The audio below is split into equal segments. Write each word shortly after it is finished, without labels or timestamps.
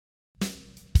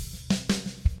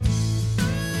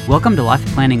Welcome to Life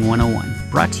Planning 101,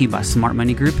 brought to you by Smart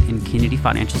Money Group and Kennedy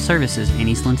Financial Services in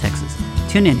Eastland, Texas.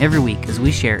 Tune in every week as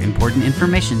we share important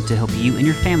information to help you and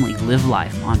your family live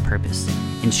life on purpose.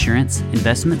 Insurance,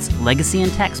 investments, legacy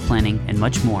and tax planning, and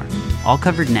much more. All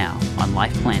covered now on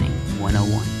Life Planning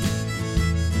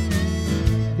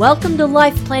 101. Welcome to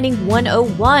Life Planning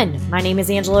 101. My name is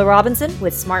Angela Robinson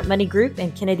with Smart Money Group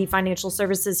and Kennedy Financial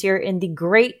Services here in the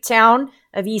great town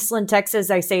of Eastland, Texas.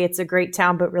 I say it's a great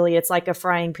town, but really it's like a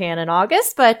frying pan in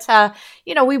August. But,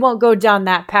 we won't go down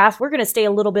that path. We're going to stay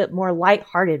a little bit more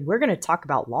lighthearted. We're going to talk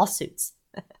about lawsuits.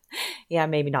 Yeah,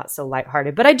 maybe not so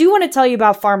lighthearted, but I do want to tell you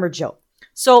about Farmer Joe.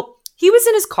 So he was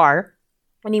in his car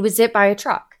and he was hit by a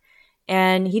truck,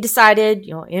 and he decided,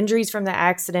 injuries from the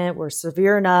accident were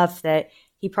severe enough that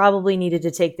he probably needed to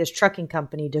take this trucking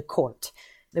company to court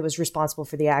that was responsible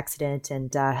for the accident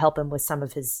and help him with some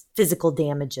of his physical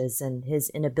damages and his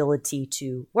inability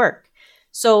to work.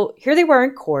 So here they were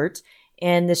in court,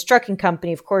 and this trucking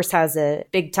company, of course, has a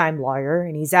big-time lawyer,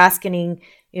 and he's asking,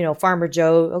 Farmer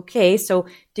Joe, okay, so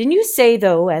didn't you say,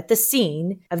 though, at the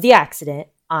scene of the accident,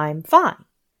 I'm fine?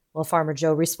 Well, Farmer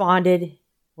Joe responded,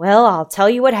 well, I'll tell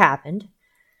you what happened.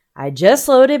 I just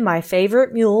loaded my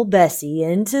favorite mule, Bessie,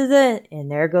 and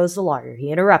there goes the lawyer. He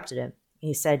interrupted him.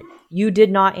 He said, you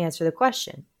did not answer the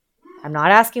question. I'm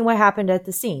not asking what happened at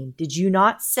the scene. Did you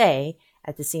not say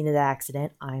at the scene of the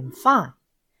accident, I'm fine?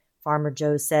 Farmer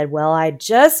Joe said, well, I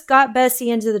just got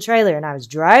Bessie into the trailer and I was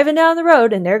driving down the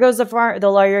road, and there goes the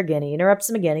lawyer again. He interrupts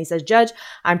him again. He says, Judge,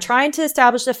 I'm trying to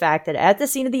establish the fact that at the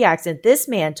scene of the accident, this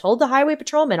man told the highway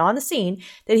patrolman on the scene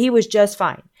that he was just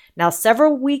fine. Now,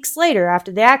 several weeks later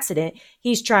after the accident,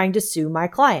 he's trying to sue my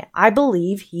client. I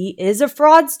believe he is a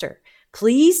fraudster.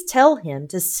 Please tell him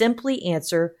to simply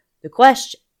answer the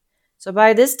question. So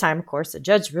by this time, of course, the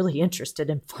judge's really interested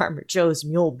in Farmer Joe's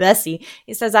mule, Bessie.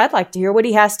 He says, I'd like to hear what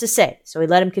he has to say. So he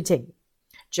let him continue.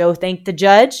 Joe thanked the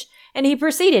judge, and he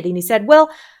proceeded. And he said, well,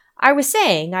 I was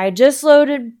saying I just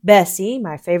loaded Bessie,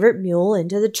 my favorite mule,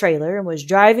 into the trailer and was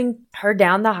driving her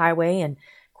down the highway. And,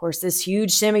 of course, this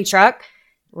huge semi-truck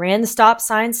ran the stop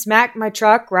sign, smacked my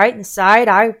truck right in the side.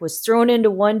 I was thrown into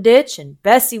one ditch, and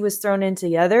Bessie was thrown into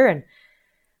the other, and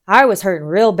I was hurting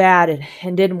real bad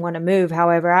and didn't want to move.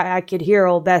 However, I could hear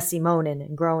old Bessie moaning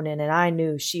and groaning, and I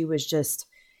knew she was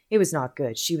it was not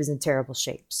good. She was in terrible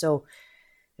shape. So,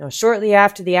 shortly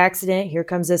after the accident, here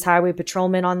comes this highway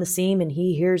patrolman on the scene, and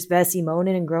he hears Bessie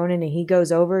moaning and groaning, and he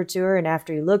goes over to her, and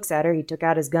after he looks at her, he took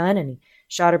out his gun and he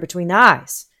shot her between the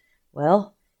eyes.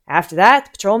 Well, after that,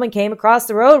 the patrolman came across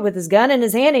the road with his gun in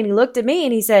his hand, and he looked at me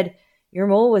and he said, your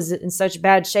mule was in such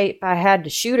bad shape, I had to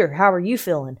shoot her. How are you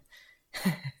feeling?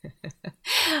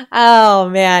 Oh,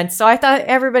 man. So I thought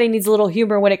everybody needs a little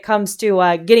humor when it comes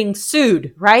to getting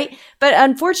sued, right? But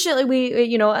unfortunately,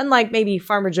 we, unlike maybe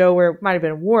Farmer Joe, where it might have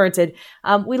been warranted,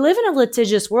 we live in a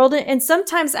litigious world, and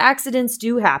sometimes accidents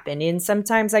do happen. And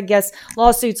sometimes, I guess,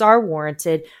 lawsuits are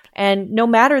warranted. And no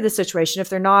matter the situation, if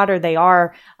they're not or they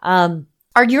are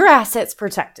your assets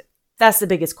protected? That's the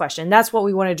biggest question. That's what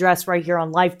we want to address right here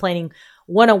on Life Planning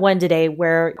 101 today,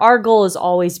 where our goal is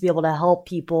always to be able to help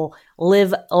people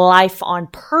live life on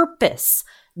purpose,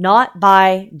 not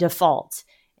by default.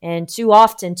 And too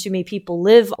often, too many people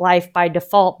live life by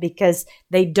default because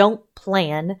they don't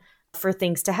plan for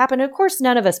things to happen. Of course,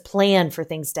 none of us plan for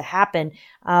things to happen,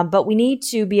 but we need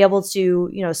to be able to,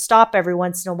 stop every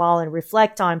once in a while and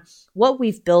reflect on what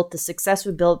we've built, the success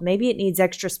we built. Maybe it needs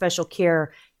extra special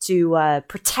care to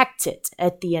protect it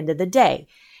at the end of the day.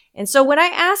 And so when I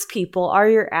ask people, are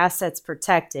your assets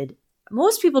protected?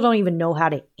 Most people don't even know how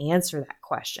to answer that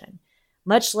question,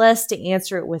 much less to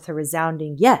answer it with a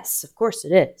resounding yes, of course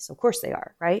it is. Of course they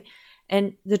are, right?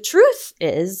 And the truth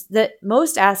is that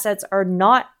most assets are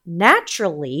not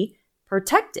naturally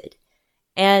protected.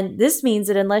 And this means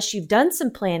that unless you've done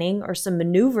some planning or some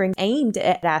maneuvering aimed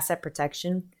at asset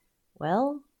protection,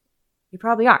 well, you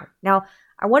probably aren't. Now,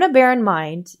 I want to bear in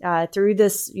mind through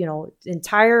this,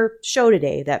 entire show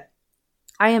today that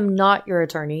I am not your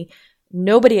attorney.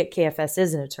 Nobody at KFS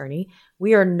is an attorney.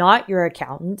 We are not your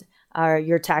accountant.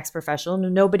 Your tax professional.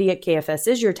 Nobody at KFS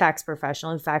is your tax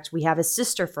professional. In fact, we have a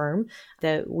sister firm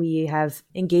that we have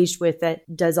engaged with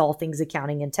that does all things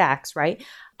accounting and tax, right?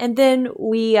 And then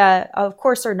we, of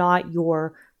course, are not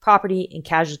your property and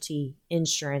casualty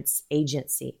insurance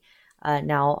agency.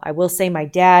 Now, I will say my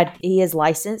dad, he is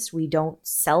licensed. We don't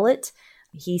sell it.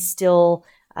 He still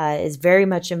is very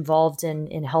much involved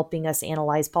in helping us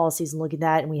analyze policies and look at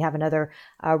that. And we have another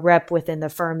rep within the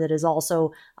firm that is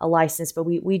also a licensed, but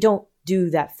we don't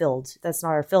do that field. That's not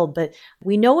our field, but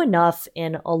we know enough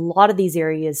in a lot of these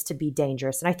areas to be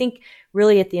dangerous. And I think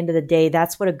really at the end of the day,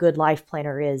 that's what a good life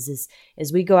planner is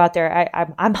we go out there.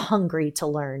 I'm hungry to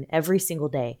learn every single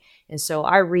day. And so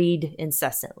I read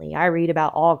incessantly. I read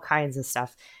about all kinds of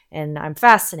stuff. And I'm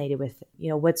fascinated with,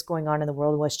 what's going on in the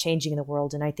world, what's changing in the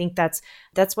world. And I think that's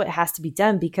what has to be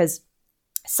done, because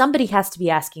somebody has to be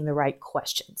asking the right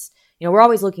questions. We're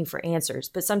always looking for answers,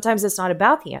 but sometimes it's not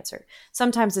about the answer.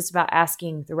 Sometimes it's about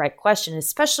asking the right question,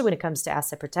 especially when it comes to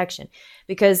asset protection,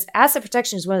 because asset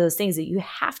protection is one of those things that you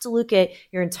have to look at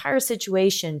your entire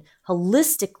situation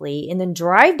holistically and then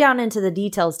drive down into the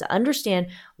details to understand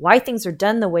why things are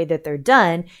done the way that they're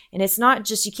done. And it's not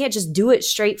just, you can't just do it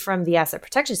straight from the asset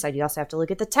protection side. You also have to look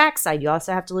at the tax side. You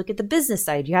also have to look at the business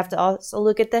side. You have to also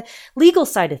look at the legal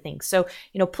side of things. So,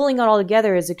 pulling it all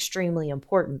together is extremely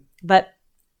important. But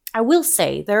I will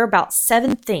say there are about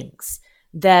 7 things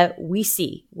that we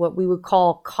see, what we would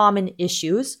call common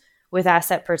issues with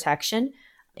asset protection.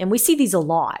 And we see these a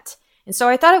lot. And so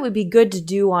I thought it would be good to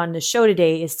do on the show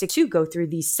today is to go through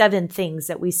these 7 things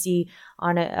that we see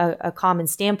on a common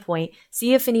standpoint,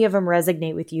 see if any of them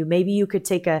resonate with you. Maybe you could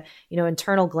take a,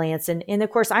 internal glance. And of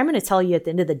course, I'm going to tell you at the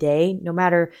end of the day, no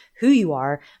matter who you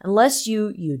are, unless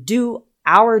you do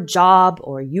our job,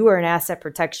 or you are an asset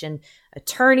protection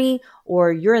attorney,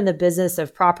 or you're in the business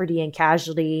of property and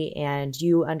casualty and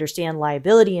you understand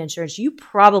liability insurance, you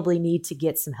probably need to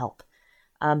get some help.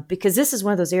 Because this is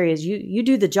one of those areas you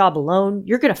do the job alone,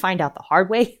 you're going to find out the hard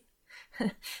way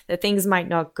that things might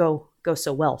not go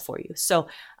so well for you. So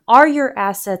are your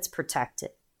assets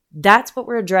protected? That's what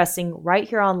we're addressing right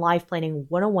here on Life Planning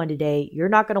 101 today. You're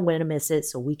not going to win or miss it,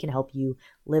 so we can help you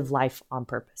live life on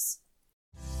purpose.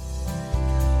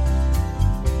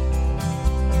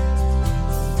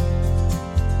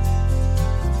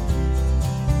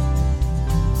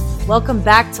 Welcome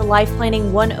back to Life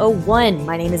Planning 101.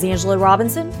 My name is Angela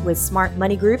Robinson with Smart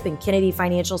Money Group and Kennedy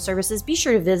Financial Services. Be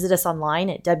sure to visit us online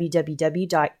at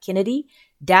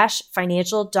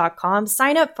www.kennedy-financial.com.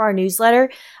 Sign up for our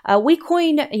newsletter. We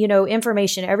coin,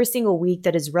 information every single week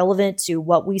that is relevant to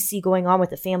what we see going on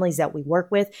with the families that we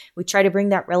work with. We try to bring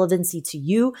that relevancy to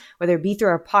you, whether it be through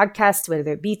our podcast,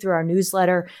 whether it be through our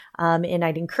newsletter. And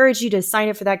I'd encourage you to sign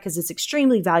up for that because it's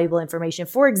extremely valuable information.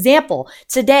 For example,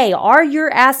 today, are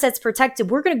your assets protected?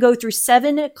 We're going to go through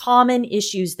 7 common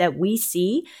issues that we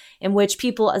see in which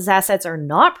people's assets are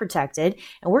not protected.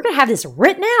 And we're going to have this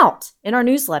written out in our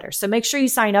newsletter. So make sure you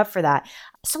sign up for that.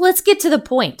 So let's get to the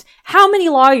point. How many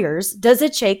lawyers does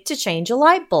it take to change a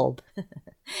light bulb?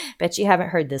 Bet you haven't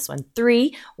heard this one.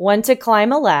 3, 1 to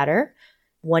climb a ladder,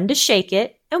 1 to shake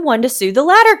it, and 1 to sue the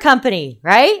ladder company,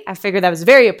 right? I figured that was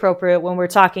very appropriate when we're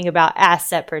talking about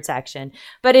asset protection.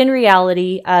 But in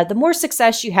reality, the more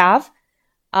success you have,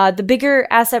 the bigger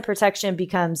asset protection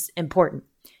becomes important.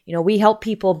 We help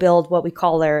people build what we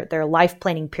call their life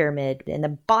planning pyramid. And the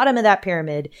bottom of that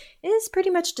pyramid is pretty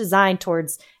much designed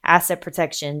towards asset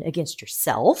protection against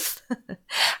yourself,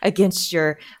 against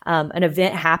an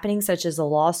event happening such as a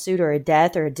lawsuit or a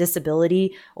death or a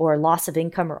disability or loss of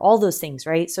income or all those things,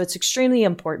 right? So it's extremely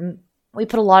important. We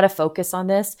put a lot of focus on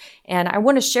this. And I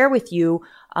want to share with you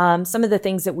some of the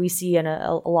things that we see in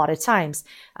a lot of times.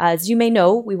 As you may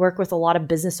know, we work with a lot of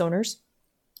business owners.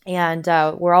 And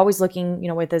we're always looking,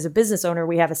 as a business owner,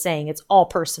 we have a saying, it's all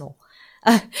personal.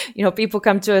 People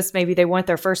come to us, maybe they want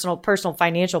their personal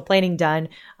financial planning done,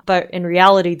 but in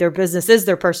reality, their business is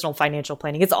their personal financial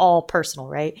planning. It's all personal,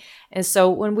 right? And so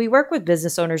when we work with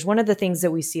business owners, one of the things that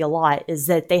we see a lot is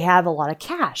that they have a lot of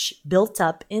cash built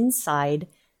up inside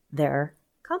their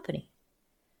company.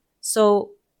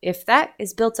 So if that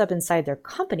is built up inside their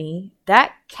company,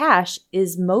 that cash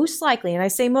is most likely, and I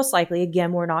say most likely,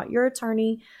 again, we're not your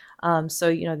attorney.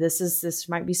 So, this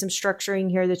might be some structuring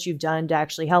here that you've done to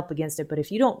actually help against it. But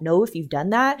if you don't know if you've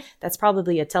done that, that's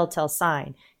probably a telltale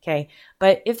sign. Okay.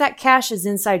 But if that cash is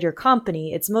inside your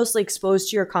company, it's mostly exposed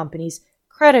to your company's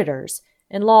creditors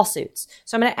and lawsuits.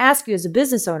 So I'm going to ask you as a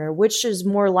business owner, which is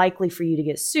more likely for you to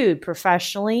get sued,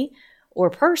 professionally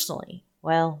or personally?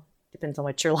 Well, depends on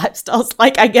what your lifestyle's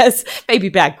like, I guess. Maybe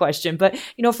bad question. But,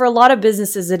 for a lot of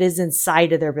businesses, it is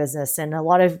inside of their business. And a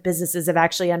lot of businesses have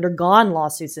actually undergone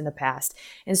lawsuits in the past.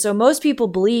 And so most people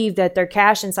believe that their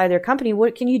cash inside their company,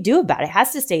 what can you do about it? It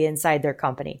has to stay inside their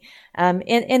company.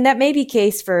 And that may be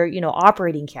case for,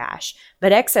 operating cash,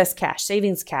 but excess cash,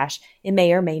 savings cash, it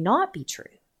may or may not be true.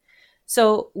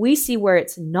 So we see where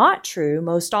it's not true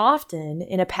most often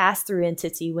in a pass-through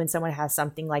entity when someone has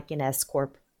something like an S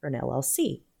Corp or an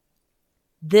LLC.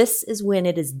 This is when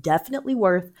it is definitely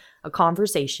worth a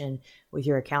conversation with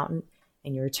your accountant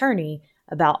and your attorney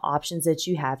about options that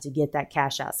you have to get that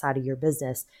cash outside of your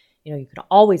business. You can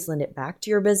always lend it back to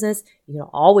your business. You can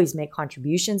always make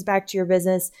contributions back to your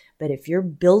business. But if you're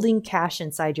building cash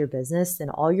inside your business,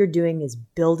 then all you're doing is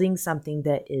building something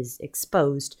that is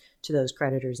exposed to those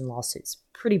creditors and lawsuits.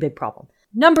 Pretty big problem.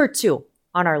 Number 2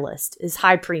 on our list is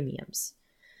high premiums.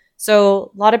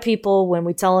 So a lot of people, when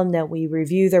we tell them that we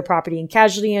review their property and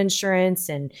casualty insurance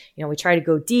and, we try to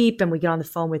go deep and we get on the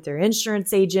phone with their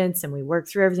insurance agents and we work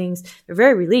through everything, they're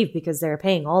very relieved because they're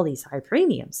paying all these high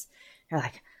premiums. They're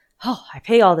like, oh, I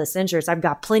pay all this insurance. I've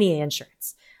got plenty of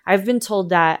insurance. I've been told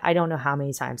that I don't know how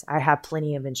many times. I have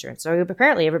plenty of insurance. So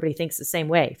apparently everybody thinks the same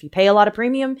way. If you pay a lot of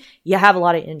premium, you have a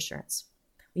lot of insurance.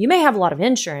 You may have a lot of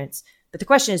insurance, but the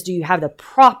question is, do you have the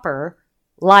proper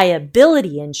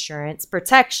liability insurance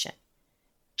protection?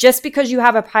 Just because you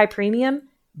have a high premium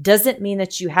doesn't mean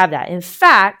that you have that. In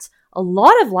fact, a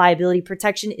lot of liability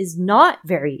protection is not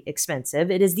very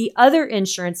expensive. It is the other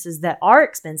insurances that are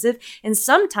expensive. And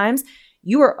sometimes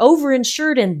you are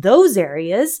overinsured in those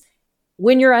areas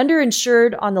when you're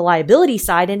underinsured on the liability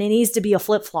side, and it needs to be a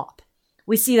flip-flop.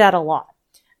 We see that a lot.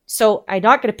 So I'm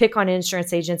not going to pick on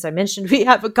insurance agents. I mentioned we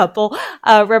have a couple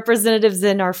representatives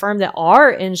in our firm that are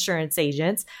insurance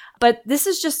agents, but this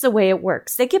is just the way it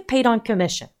works. They get paid on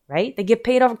commission, right? They get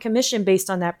paid on commission based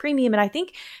on that premium. And I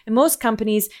think in most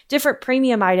companies, different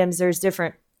premium items, there's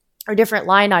different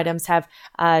line items have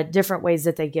different ways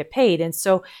that they get paid. And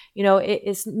so,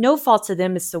 it's no fault to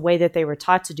them. It's the way that they were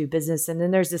taught to do business. And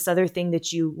then there's this other thing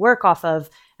that you work off of,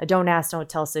 a don't ask, don't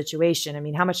tell situation. I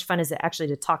mean, how much fun is it actually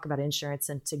to talk about insurance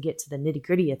and to get to the nitty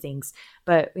gritty of things?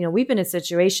 But, we've been in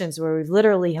situations where we've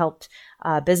literally helped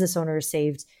business owners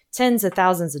saved tens of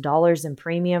thousands of dollars in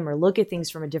premium, or look at things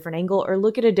from a different angle, or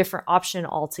look at a different option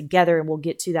altogether. And we'll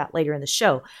get to that later in the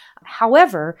show.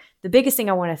 However, the biggest thing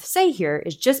I want to say here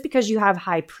is just because you have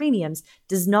high premiums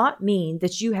does not mean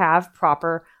that you have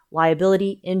proper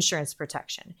liability insurance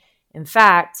protection. In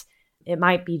fact, it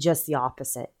might be just the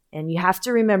opposite. And you have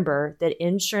to remember that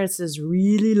insurance is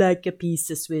really like a piece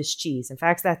of Swiss cheese. In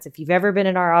fact, that's if you've ever been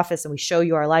in our office and we show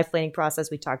you our life planning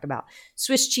process, we talked about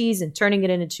Swiss cheese and turning it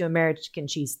into American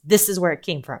cheese. This is where it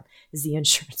came from, is the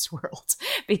insurance world,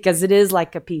 because it is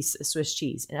like a piece of Swiss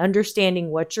cheese. And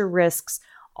understanding what your risks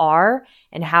are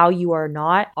and how you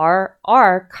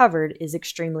are covered is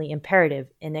extremely imperative.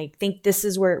 And I think this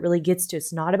is where it really gets to.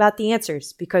 It's not about the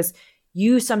answers, because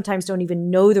you sometimes don't even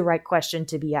know the right question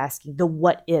to be asking, the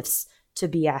what ifs to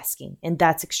be asking. And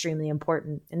that's extremely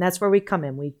important. And that's where we come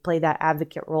in. We play that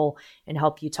advocate role and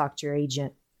help you talk to your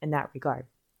agent in that regard.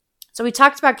 So we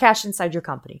talked about cash inside your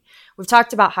company. We've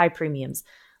talked about high premiums.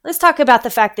 Let's talk about the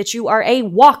fact that you are a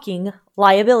walking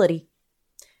liability.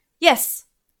 Yes,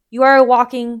 you are a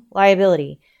walking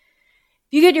liability.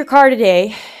 If you get in your car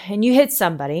today and you hit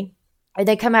somebody and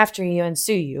they come after you and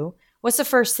sue you, what's the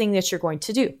first thing that you're going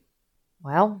to do?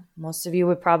 Well, most of you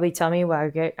would probably tell me, well, I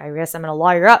guess I'm going to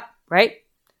lawyer up, right?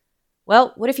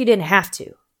 Well, what if you didn't have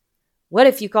to? What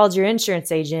if you called your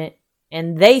insurance agent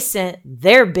and they sent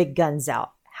their big guns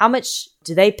out? How much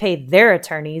do they pay their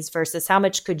attorneys versus how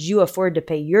much could you afford to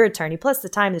pay your attorney, plus the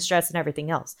time, the stress, and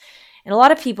everything else? And a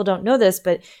lot of people don't know this,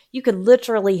 but you could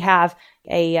literally have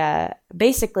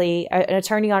basically an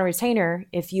attorney on retainer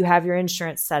if you have your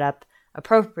insurance set up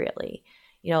appropriately.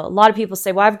 A lot of people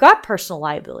say, well, I've got personal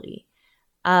liability.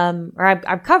 Or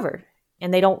I'm covered,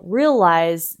 and they don't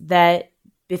realize that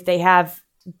if they have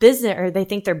business, or they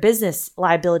think their business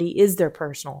liability is their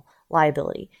personal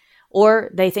liability,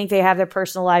 or they think they have their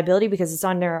personal liability because it's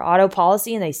on their auto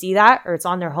policy and they see that, or it's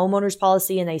on their homeowner's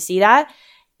policy and they see that,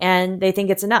 and they think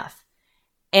it's enough.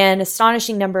 An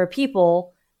astonishing number of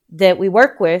people that we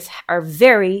work with are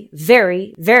very,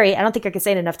 very, very, I don't think I can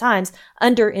say it enough times,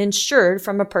 underinsured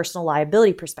from a personal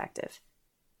liability perspective.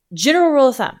 General rule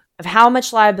of thumb of how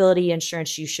much liability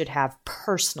insurance you should have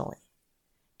personally.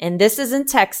 And this is in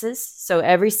Texas, so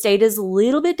every state is a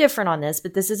little bit different on this,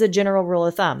 but this is a general rule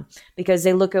of thumb because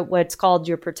they look at what's called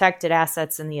your protected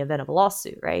assets in the event of a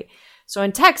lawsuit, right? So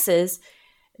in Texas,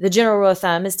 the general rule of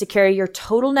thumb is to carry your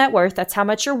total net worth, that's how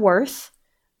much you're worth,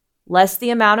 less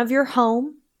the amount of your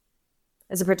home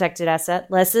as a protected asset,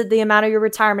 less the amount of your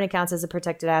retirement accounts as a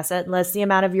protected asset, less the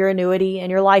amount of your annuity and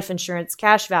your life insurance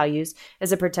cash values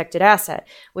as a protected asset,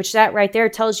 which that right there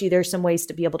tells you there's some ways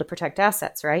to be able to protect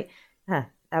assets, right?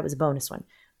 That was a bonus one.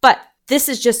 But this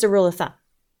is just a rule of thumb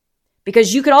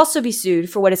because you could also be sued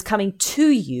for what is coming to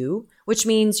you, which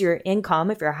means your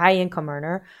income, if you're a high income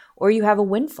earner, or you have a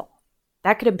windfall.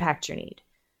 That could impact your need.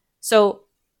 So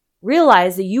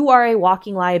realize that you are a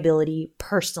walking liability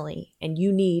personally, and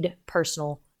you need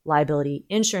personal liability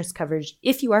insurance coverage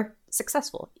if you are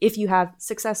successful, if you have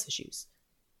success issues.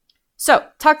 So,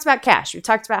 talked about cash. We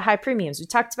talked about high premiums. We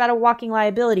talked about a walking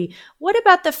liability. What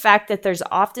about the fact that there's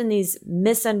often these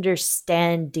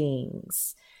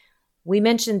misunderstandings? We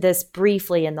mentioned this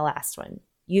briefly in the last one.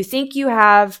 You think you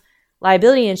have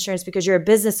liability insurance because you're a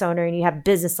business owner and you have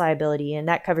business liability and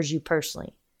that covers you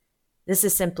personally. This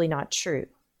is simply not true.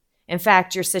 In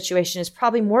fact, your situation is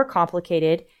probably more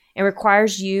complicated and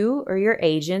requires you or your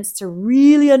agents to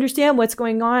really understand what's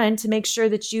going on to make sure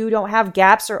that you don't have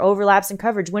gaps or overlaps in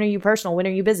coverage. When are you personal? When are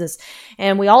you business?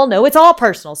 And we all know it's all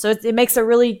personal. So it makes it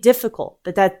really difficult,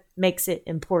 but that makes it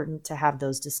important to have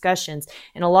those discussions.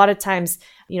 And a lot of times,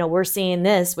 we're seeing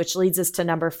this, which leads us to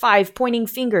number 5, pointing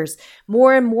fingers.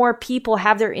 More and more people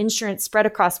have their insurance spread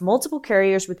across multiple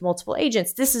carriers with multiple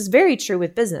agents. This is very true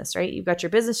with business, right? You've got your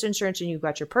business insurance and you've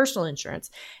got your personal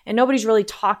insurance, and nobody's really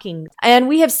talking. And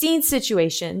we have seen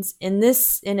situations in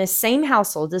a same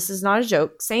household. This is not a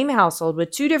joke. Same household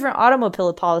with 2 different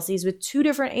automobile policies with 2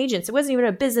 different agents. It wasn't even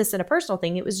a business and a personal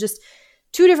thing. It was just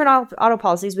 2 different auto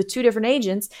policies with 2 different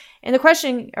agents. And the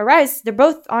question arises, they're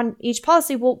both on each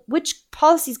policy. Well, which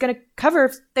policy is going to cover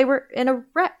if they were in a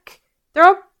wreck?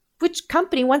 Which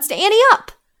company wants to ante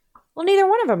up? Well, neither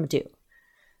one of them do.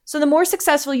 So the more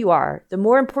successful you are, the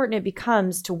more important it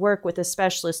becomes to work with a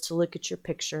specialist to look at your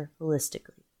picture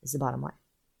holistically, is the bottom line.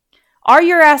 Are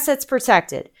your assets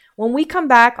protected? When we come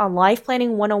back on Life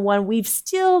Planning 101, we've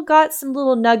still got some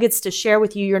little nuggets to share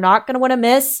with you you're not going to want to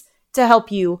miss to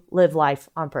help you live life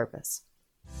on purpose.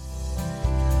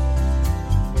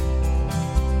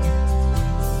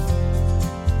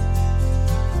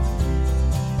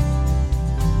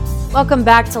 Welcome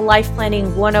back to Life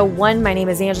Planning 101. My name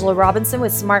is Angela Robinson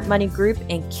with Smart Money Group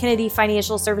and Kennedy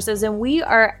Financial Services, and we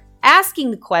are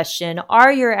asking the question,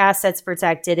 are your assets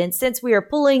protected? And since we are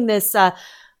pulling this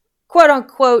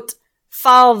quote-unquote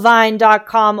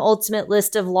filevine.com ultimate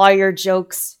list of lawyer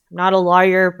jokes, I'm not a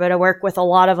lawyer, but I work with a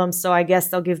lot of them, so I guess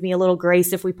they'll give me a little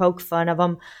grace if we poke fun of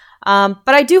them. But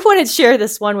I do want to share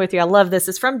this one with you. I love this.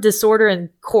 It's from Disorder in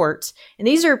Court. And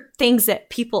these are things that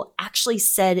people actually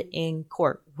said in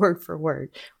court, word for word.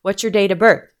 What's your date of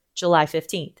birth? July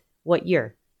 15th. What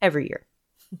year? Every year.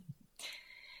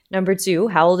 Number 2,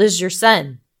 how old is your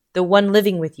son? The one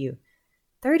living with you.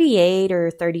 38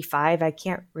 or 35, I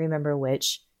can't remember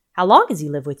which. How long has he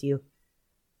lived with you?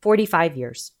 45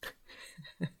 years.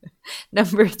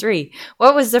 Number 3,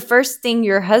 what was the first thing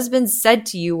your husband said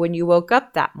to you when you woke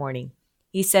up that morning?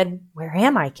 He said, "Where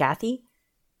am I, Kathy?"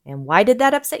 And why did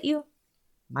that upset you?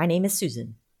 My name is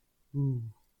Susan. Ooh,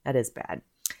 that is bad.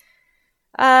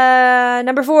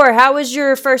 Number 4, how was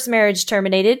your first marriage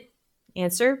terminated?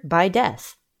 Answer, by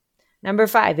death. Number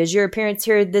 5, is your appearance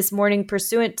here this morning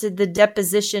pursuant to the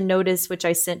deposition notice which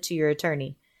I sent to your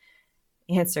attorney?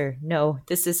 Answer, no,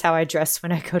 this is how I dress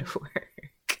when I go to work.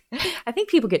 I think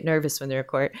people get nervous when they're in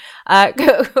court.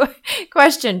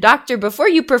 Question, doctor, before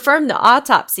you performed the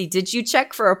autopsy, did you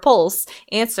check for a pulse?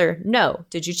 Answer, no.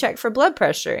 Did you check for blood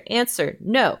pressure? Answer,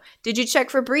 no. Did you check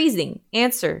for breathing?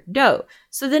 Answer, no.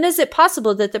 So then is it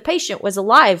possible that the patient was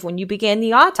alive when you began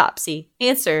the autopsy?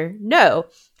 Answer, no.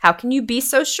 How can you be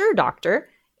so sure,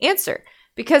 doctor? Answer,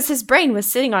 because his brain was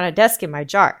sitting on a desk in my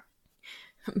jar.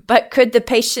 But could the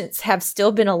patients have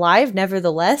still been alive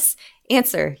nevertheless?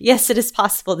 Answer, yes, it is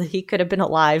possible that he could have been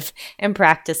alive and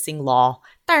practicing law.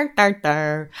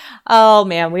 Oh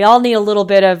man, we all need a little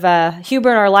bit of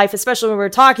humor in our life, especially when we're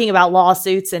talking about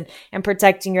lawsuits and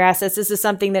protecting your assets. This is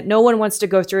something that no one wants to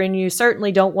go through, and you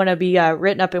certainly don't want to be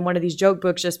written up in one of these joke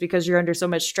books just because you're under so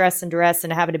much stress and duress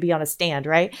and having to be on a stand,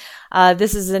 right?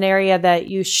 This is an area that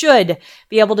you should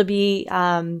be able to be,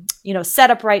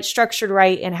 set up right, structured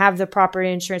right, and have the proper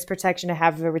insurance protection, to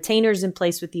have the retainers in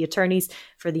place with the attorneys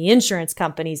for the insurance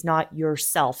companies, not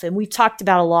yourself. And we've talked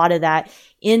about a lot of that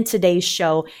in today's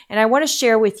show. And I want to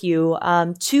share with you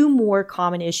 2 more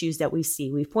common issues that we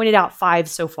see. We've pointed out 5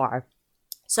 so far.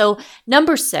 So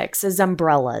number 6 is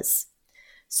umbrellas.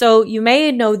 So you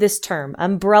may know this term,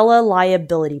 umbrella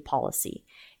liability policy.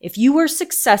 If you were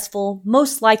successful,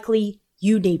 most likely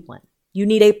you need one. You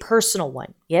need a personal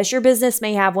one. Yes, your business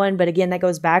may have one, but again, that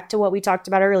goes back to what we talked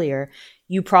about earlier.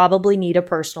 You probably need a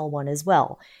personal one as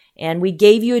well. And we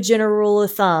gave you a general rule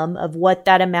of thumb of what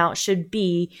that amount should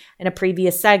be in a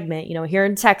previous segment. Here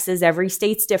in Texas, every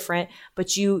state's different,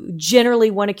 but you generally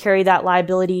want to carry that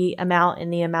liability amount in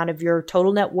the amount of your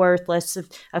total net worth, less of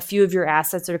a few of your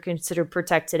assets that are considered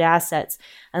protected assets,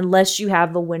 unless you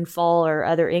have a windfall or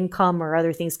other income or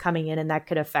other things coming in, and that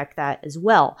could affect that as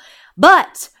well.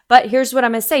 But here's what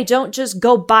I'm going to say. Don't just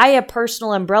go buy a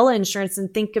personal umbrella insurance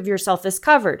and think of yourself as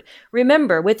covered.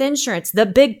 Remember, with insurance, the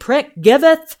big print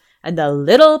giveth and the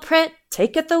little print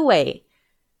taketh away.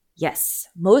 Yes,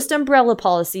 most umbrella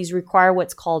policies require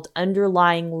what's called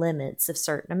underlying limits of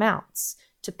certain amounts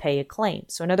to pay a claim.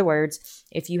 So in other words,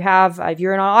 if you're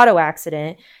in an auto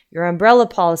accident, your umbrella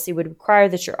policy would require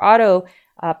that your auto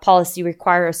policy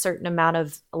require a certain amount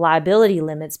of liability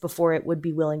limits before it would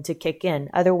be willing to kick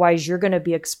in. Otherwise, you're going to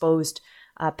be exposed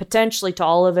potentially to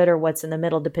all of it or what's in the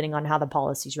middle, depending on how the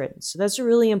policy is written. So that's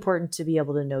really important to be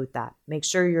able to note that. Make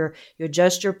sure you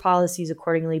adjust your policies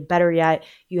accordingly. Better yet,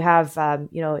 you have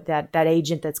that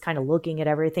agent that's kind of looking at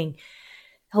everything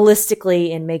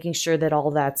holistically and making sure that all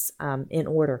that's in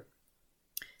order.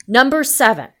 Number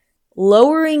 7,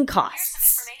 lowering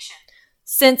costs.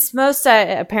 Since most,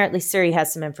 apparently Siri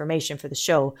has some information for the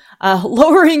show,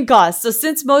 lowering costs. So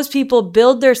since most people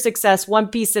build their success one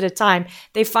piece at a time,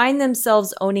 they find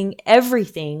themselves owning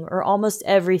everything or almost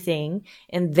everything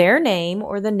in their name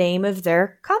or the name of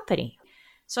their company.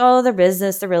 So their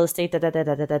business, the real estate,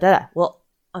 Well,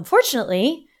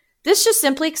 unfortunately, this just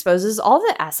simply exposes all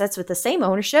the assets with the same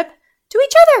ownership to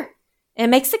each other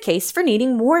and makes the case for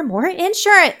needing more and more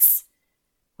insurance.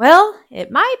 Well,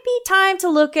 it might be time to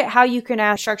look at how you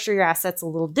can structure your assets a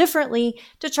little differently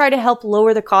to try to help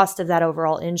lower the cost of that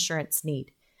overall insurance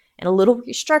need. And a little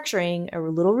restructuring, a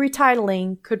little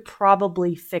retitling could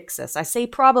probably fix this. I say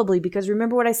probably because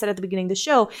remember what I said at the beginning of the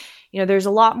show, there's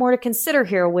a lot more to consider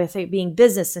here with it being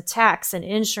business and tax and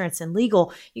insurance and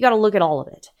legal. You got to look at all of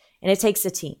it. And it takes a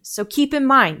team. So keep in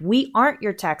mind, we aren't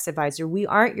your tax advisor. We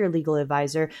aren't your legal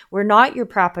advisor. We're not your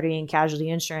property and casualty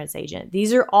insurance agent.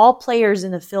 These are all players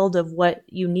in the field of what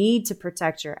you need to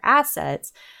protect your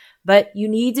assets, but you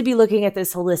need to be looking at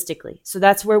this holistically. So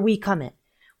that's where we come in.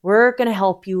 We're going to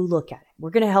help you look at it.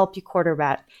 We're going to help you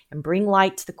quarterback and bring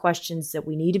light to the questions that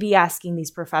we need to be asking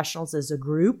these professionals as a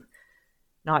group,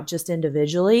 not just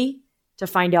individually, to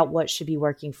find out what should be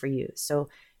working for you. So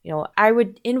I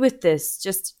would end with this,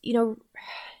 has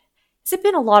it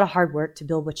been a lot of hard work to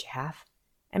build what you have?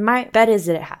 And my bet is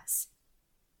that it has.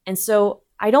 And so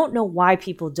I don't know why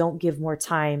people don't give more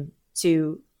time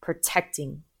to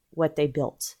protecting what they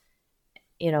built,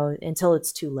 until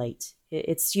it's too late.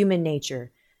 It's human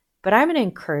nature. But I'm going to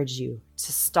encourage you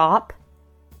to stop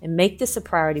and make this a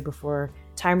priority before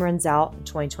time runs out in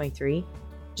 2023.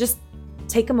 Just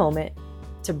take a moment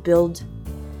to build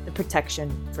the protection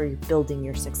for building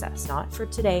your success, not for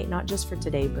today, not just for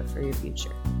today, but for your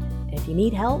future. And if you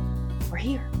need help, we're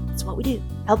here. That's what we do.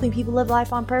 Helping people live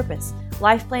life on purpose.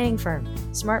 Life planning firm,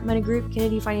 Smart Money Group,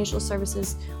 Kennedy Financial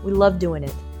Services. We love doing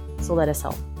it. So let us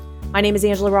help. My name is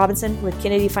Angela Robinson with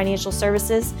Kennedy Financial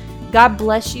Services. God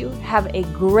bless you. Have a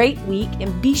great week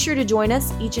and be sure to join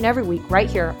us each and every week right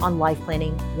here on Life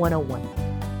Planning 101.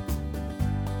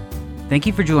 Thank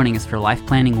you for joining us for Life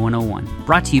Planning 101,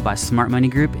 brought to you by Smart Money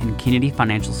Group and Kennedy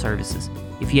Financial Services.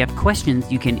 If you have questions,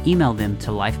 you can email them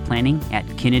to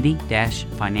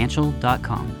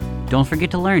lifeplanning@kennedy-financial.com. Don't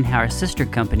forget to learn how our sister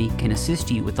company can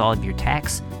assist you with all of your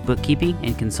tax, bookkeeping,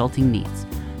 and consulting needs.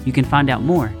 You can find out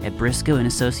more at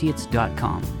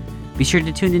briscoeandassociates.com. Be sure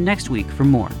to tune in next week for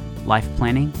more Life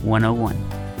Planning 101.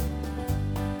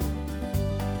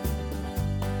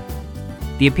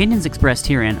 The opinions expressed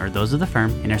herein are those of the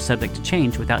firm and are subject to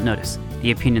change without notice.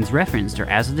 The opinions referenced are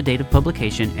as of the date of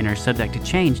publication and are subject to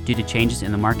change due to changes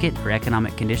in the market or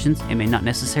economic conditions and may not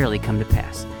necessarily come to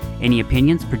pass. Any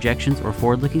opinions, projections, or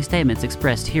forward-looking statements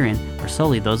expressed herein are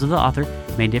solely those of the author,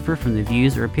 may differ from the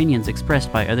views or opinions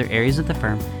expressed by other areas of the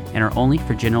firm, and are only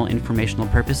for general informational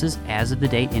purposes as of the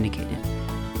date indicated.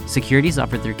 Securities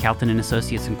offered through Calton &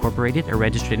 Associates Incorporated, a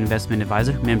registered investment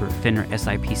advisor, member FINRA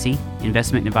SIPC.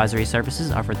 Investment advisory services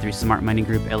offered through Smart Money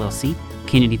Group, LLC.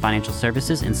 Kennedy Financial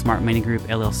Services and Smart Money Group,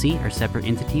 LLC are separate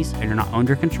entities and are not owned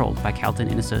or controlled by Calton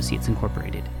 & Associates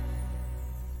Incorporated.